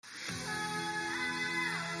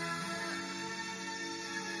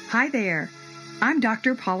Hi there, I'm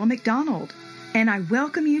Dr. Paula McDonald, and I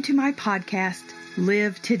welcome you to my podcast,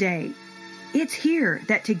 Live Today. It's here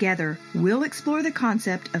that together we'll explore the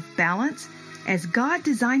concept of balance as God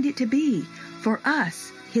designed it to be for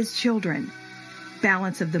us, His children.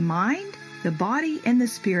 Balance of the mind, the body, and the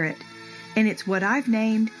spirit. And it's what I've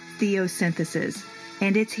named Theosynthesis,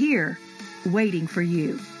 and it's here waiting for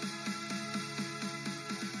you.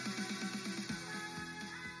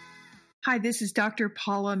 Hi, this is Dr.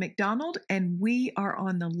 Paula McDonald, and we are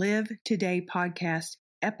on the Live Today podcast,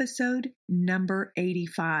 episode number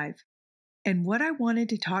 85. And what I wanted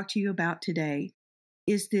to talk to you about today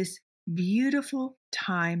is this beautiful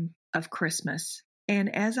time of Christmas.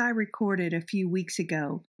 And as I recorded a few weeks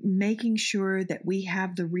ago, making sure that we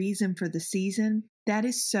have the reason for the season, that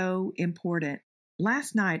is so important.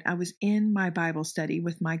 Last night, I was in my Bible study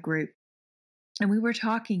with my group, and we were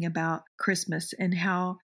talking about Christmas and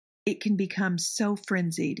how it can become so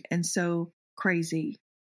frenzied and so crazy.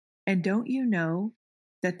 And don't you know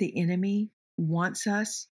that the enemy wants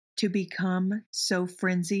us to become so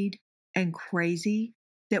frenzied and crazy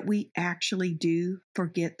that we actually do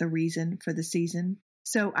forget the reason for the season?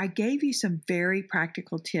 So I gave you some very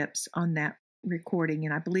practical tips on that recording,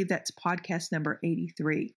 and I believe that's podcast number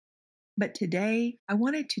 83. But today I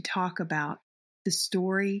wanted to talk about the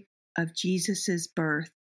story of Jesus's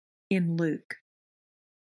birth in Luke.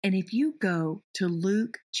 And if you go to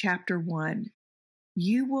Luke chapter 1,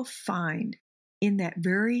 you will find in that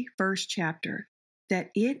very first chapter that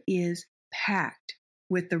it is packed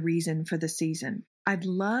with the reason for the season. I'd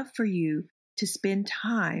love for you to spend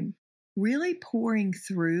time really pouring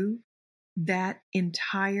through that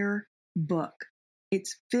entire book.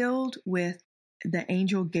 It's filled with the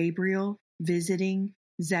angel Gabriel visiting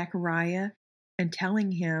Zechariah and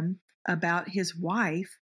telling him about his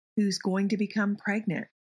wife who's going to become pregnant.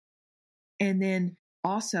 And then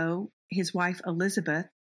also his wife Elizabeth,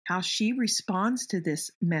 how she responds to this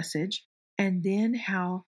message, and then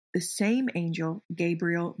how the same angel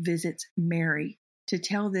Gabriel visits Mary to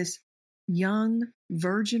tell this young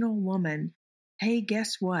virginal woman, hey,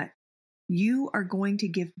 guess what? You are going to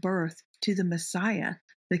give birth to the Messiah,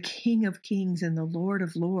 the King of Kings and the Lord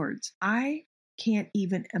of Lords. I can't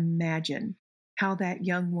even imagine how that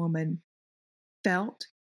young woman felt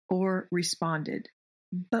or responded.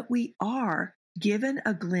 But we are given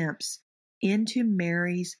a glimpse into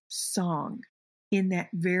Mary's song in that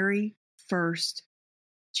very first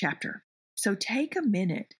chapter. So take a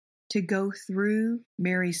minute to go through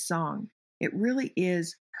Mary's song. It really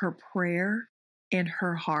is her prayer and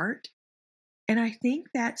her heart. And I think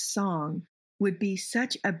that song would be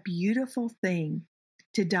such a beautiful thing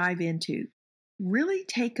to dive into. Really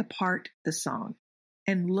take apart the song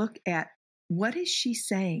and look at what is she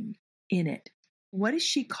saying in it. What is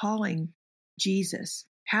she calling Jesus?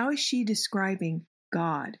 How is she describing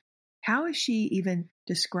God? How is she even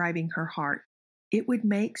describing her heart? It would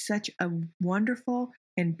make such a wonderful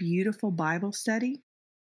and beautiful Bible study.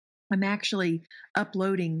 I'm actually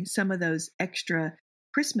uploading some of those extra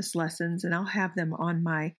Christmas lessons, and I'll have them on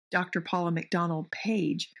my Dr. Paula McDonald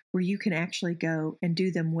page where you can actually go and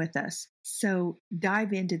do them with us. So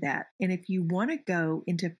dive into that. And if you want to go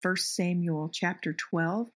into 1 Samuel chapter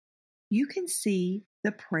 12, you can see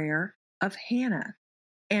the prayer of Hannah.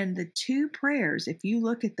 And the two prayers, if you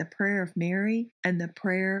look at the prayer of Mary and the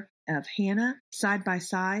prayer of Hannah side by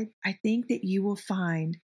side, I think that you will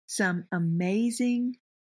find some amazing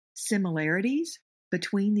similarities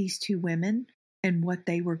between these two women and what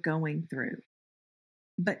they were going through.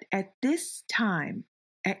 But at this time,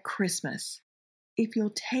 at Christmas, if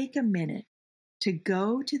you'll take a minute to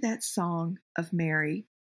go to that song of Mary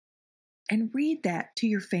and read that to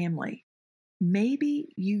your family.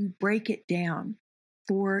 Maybe you break it down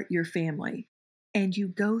for your family and you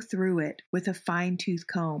go through it with a fine-tooth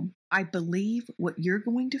comb. I believe what you're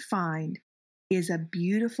going to find is a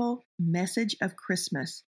beautiful message of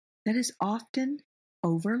Christmas that is often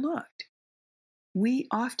overlooked. We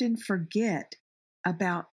often forget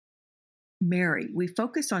about Mary. We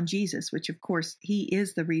focus on Jesus, which of course he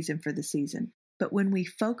is the reason for the season. But when we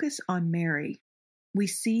focus on Mary, we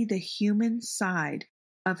see the human side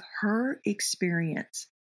of her experience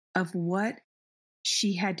of what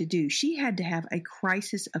she had to do. She had to have a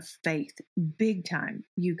crisis of faith, big time,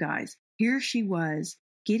 you guys. Here she was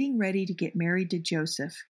getting ready to get married to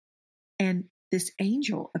Joseph, and this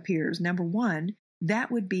angel appears. Number one,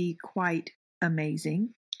 that would be quite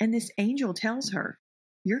amazing. And this angel tells her,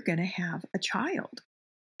 you're going to have a child.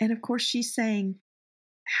 And of course, she's saying,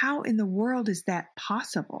 how in the world is that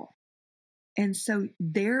possible? And so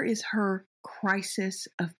there is her crisis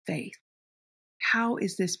of faith. How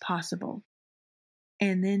is this possible?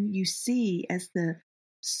 And then you see as the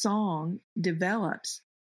song develops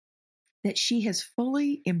that she has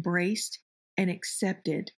fully embraced and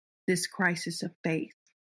accepted this crisis of faith.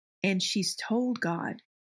 And she's told God,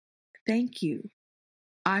 thank you.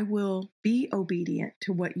 I will be obedient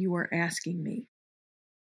to what you are asking me.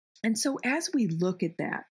 And so as we look at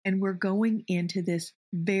that and we're going into this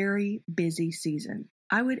very busy season,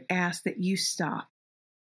 I would ask that you stop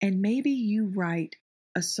and maybe you write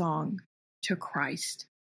a song to Christ.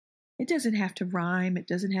 It doesn't have to rhyme. It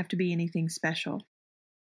doesn't have to be anything special,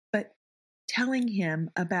 but telling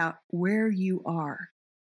him about where you are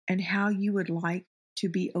and how you would like to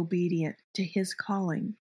be obedient to his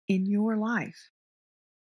calling in your life.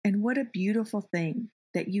 And what a beautiful thing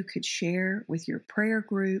that you could share with your prayer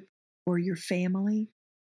group or your family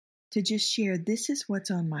to just share, this is what's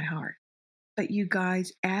on my heart. But you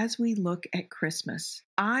guys, as we look at Christmas,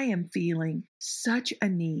 I am feeling such a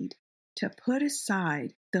need to put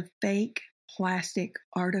aside the fake, plastic,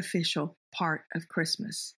 artificial part of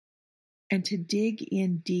Christmas and to dig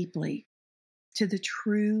in deeply to the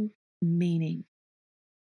true meaning.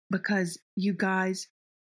 Because you guys,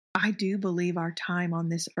 I do believe our time on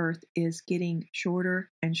this earth is getting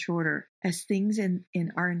shorter and shorter as things in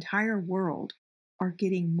our entire world are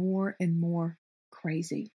getting more and more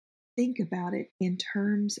crazy. Think about it in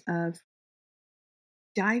terms of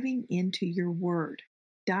diving into your word,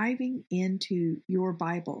 diving into your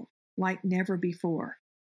Bible like never before.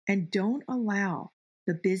 And don't allow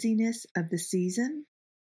the busyness of the season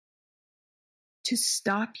to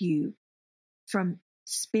stop you from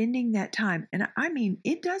spending that time. And I mean,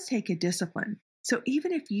 it does take a discipline. So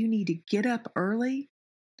even if you need to get up early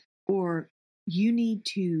or you need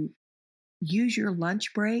to use your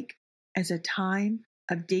lunch break as a time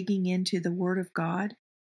of digging into the Word of God,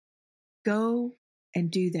 go and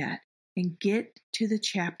do that and get to the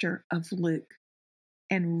chapter of Luke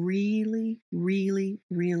and really, really,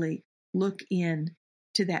 really look in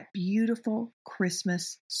to that beautiful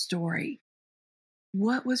Christmas story.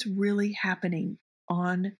 What was really happening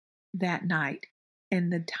on that night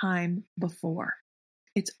and the time before?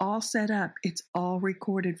 It's all set up. It's all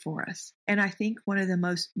recorded for us. And I think one of the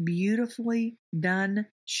most beautifully done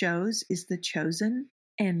shows is The Chosen.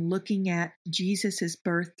 And looking at Jesus's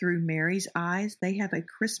birth through Mary's eyes, they have a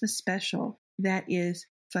Christmas special that is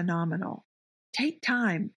phenomenal. Take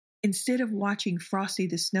time instead of watching Frosty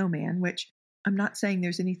the Snowman, which I'm not saying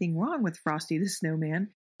there's anything wrong with Frosty the Snowman,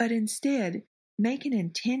 but instead make an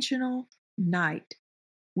intentional night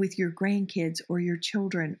with your grandkids or your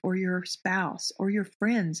children or your spouse or your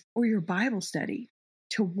friends or your Bible study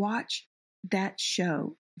to watch that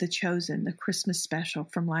show, The Chosen, the Christmas special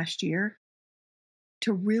from last year,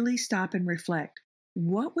 to really stop and reflect.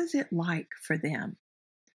 What was it like for them?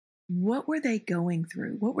 What were they going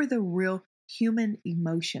through? What were the real human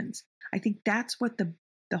emotions? I think that's what the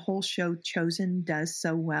whole show Chosen does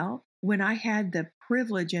so well. When I had the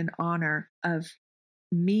privilege and honor of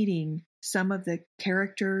meeting some of the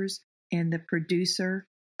characters and the producer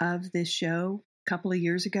of this show a couple of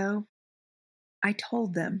years ago, I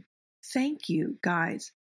told them, thank you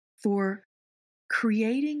guys for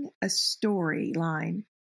creating a storyline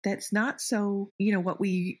that's not so, what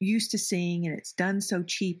we used to seeing and it's done so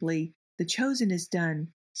cheaply. The Chosen is done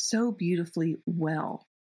so beautifully well.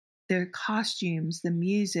 Their costumes, the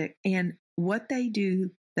music, and what they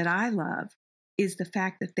do that I love is the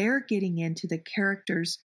fact that they're getting into the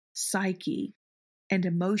character's psyche and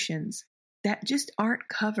emotions that just aren't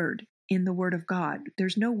covered in the Word of God.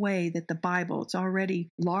 There's no way that the Bible, it's already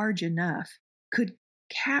large enough, could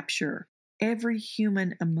capture every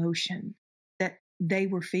human emotion that they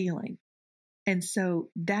were feeling. And so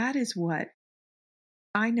that is what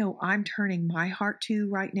I know I'm turning my heart to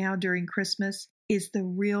right now during Christmas, is the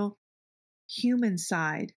real human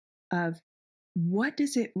side of what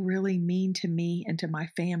does it really mean to me and to my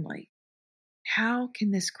family? How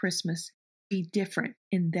can this Christmas be different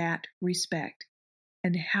in that respect?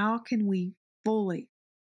 And how can we fully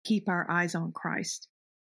keep our eyes on Christ?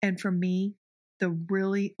 And for me, the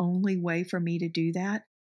really only way for me to do that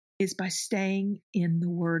is by staying in the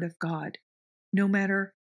Word of God, no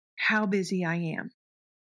matter how busy I am.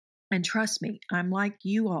 And trust me, I'm like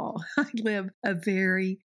you all. I live a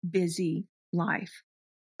very busy life,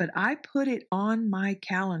 but I put it on my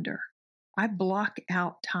calendar. I block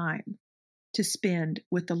out time to spend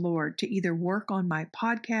with the Lord, to either work on my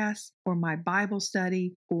podcast or my Bible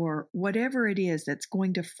study or whatever it is that's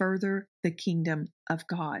going to further the kingdom of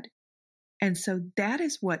God. And so that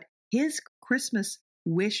is what His Christmas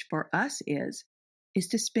wish for us is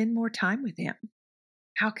to spend more time with Him.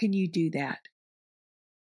 How can you do that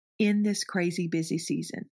in this crazy busy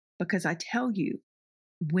season? Because I tell you,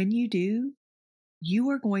 when you do, you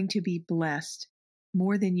are going to be blessed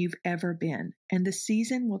more than you've ever been. And the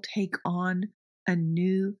season will take on a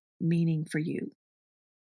new meaning for you.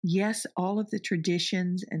 Yes, all of the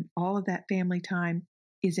traditions and all of that family time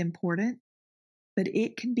is important, but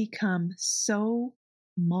it can become so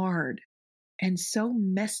marred and so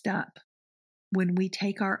messed up when we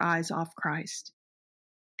take our eyes off Christ.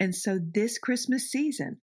 And so this Christmas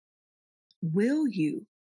season, will you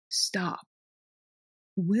stop?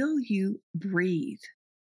 Will you breathe?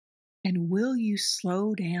 And will you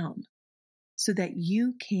slow down so that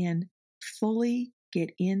you can fully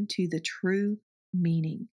get into the true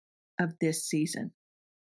meaning of this season?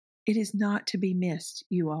 It is not to be missed,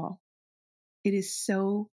 you all. It is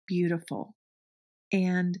so beautiful.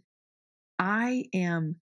 And I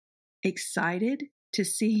am excited to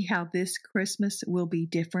see how this Christmas will be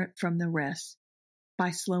different from the rest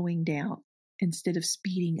by slowing down instead of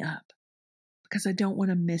speeding up, because I don't want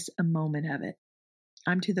to miss a moment of it.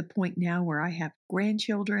 I'm to the point now where I have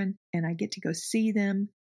grandchildren and I get to go see them,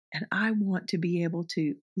 and I want to be able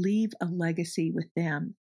to leave a legacy with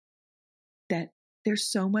them that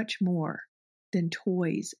there's so much more than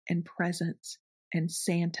toys and presents and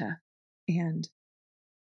Santa and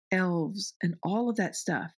elves and all of that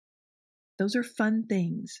stuff. Those are fun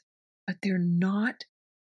things, but they're not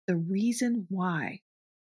the reason why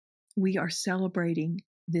we are celebrating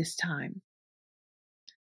this time.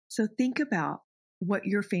 So think about what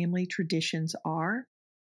your family traditions are,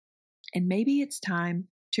 and maybe it's time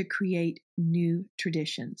to create new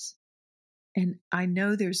traditions. And I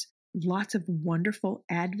know there's lots of wonderful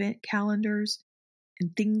Advent calendars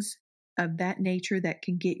and things of that nature that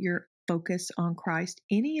can get your focus on Christ.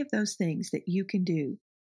 Any of those things that you can do,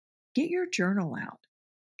 get your journal out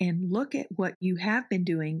and look at what you have been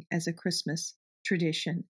doing as a Christmas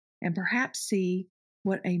tradition, and perhaps see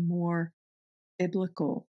what a more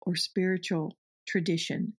biblical or spiritual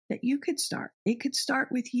tradition that you could start. It could start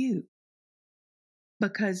with you,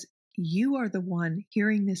 because you are the one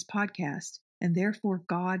hearing this podcast, and therefore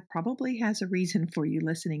God probably has a reason for you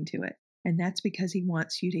listening to it. And that's because He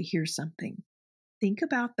wants you to hear something. Think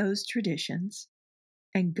about those traditions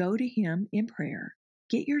and go to Him in prayer.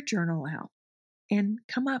 Get your journal out and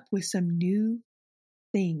come up with some new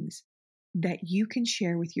things that you can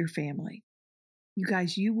share with your family. You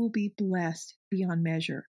guys, you will be blessed beyond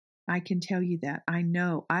measure. I can tell you that. I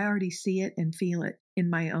know. I already see it and feel it in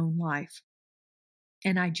my own life.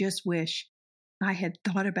 And I just wish I had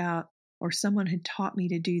thought about, or someone had taught me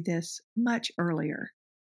to do this much earlier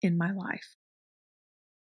in my life.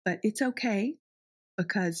 But it's okay,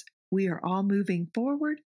 because we are all moving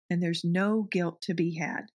forward and there's no guilt to be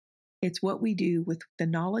had. It's what we do with the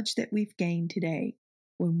knowledge that we've gained today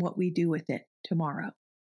and what we do with it tomorrow.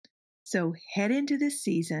 So head into this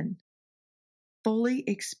season fully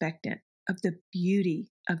expectant of the beauty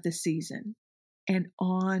of the season and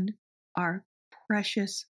on our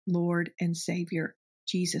precious Lord and Savior,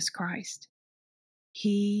 Jesus Christ.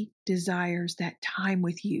 He desires that time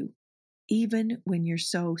with you, even when you're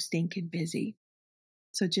so stinking busy.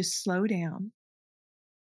 So just slow down,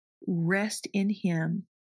 rest in Him,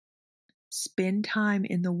 spend time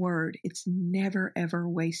in the Word. It's never, ever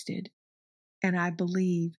wasted. And I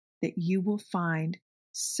believe that you will find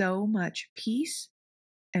so much peace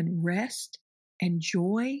and rest and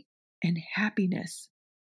joy and happiness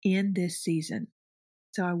in this season.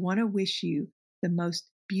 So I want to wish you the most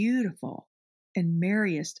beautiful and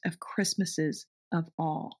merriest of Christmases of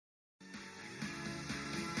all.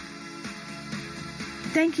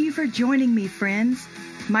 Thank you for joining me, friends.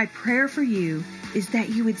 My prayer for you is that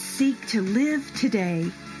you would seek to live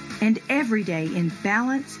today and every day in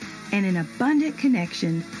balance and in abundant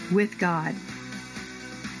connection with God.